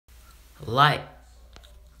Life.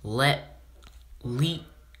 Life.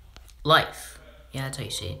 Yeah, that's how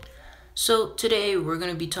you say it. So today we're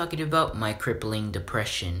going to be talking about my crippling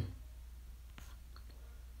depression.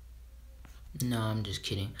 No, I'm just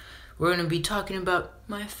kidding. We're going to be talking about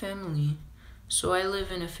my family. So I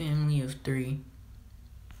live in a family of 3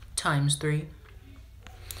 times 3.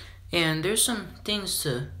 And there's some things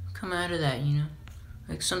to come out of that,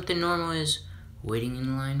 Like something normal is waiting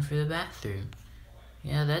in line for the bathroom.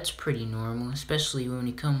 Yeah, that's pretty normal, especially when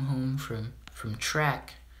we come home from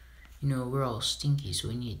track. We're all stinky, so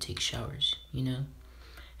we need to take showers,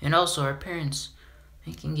 And also our parents,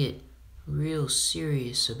 they can get real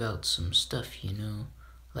serious about some stuff,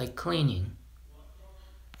 like cleaning.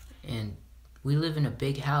 And we live in a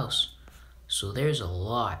big house, so there's a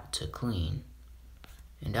lot to clean.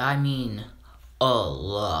 And I mean a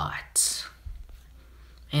lot.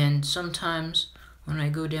 And sometimes when I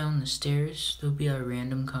go down the stairs, there'll be a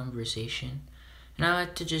random conversation. And I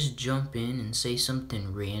like to just jump in and say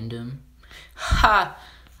something random. Ha!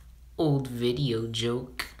 Old video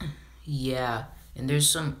joke. Yeah, and there's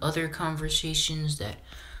some other conversations that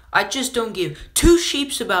I just don't give 2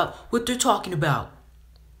 sheeps about what they're talking about.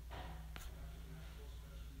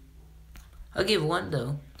 I'll give 1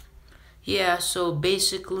 though. Yeah, so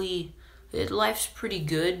basically, life's pretty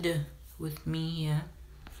good with me, yeah.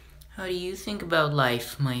 How do you think about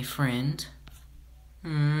life, my friend?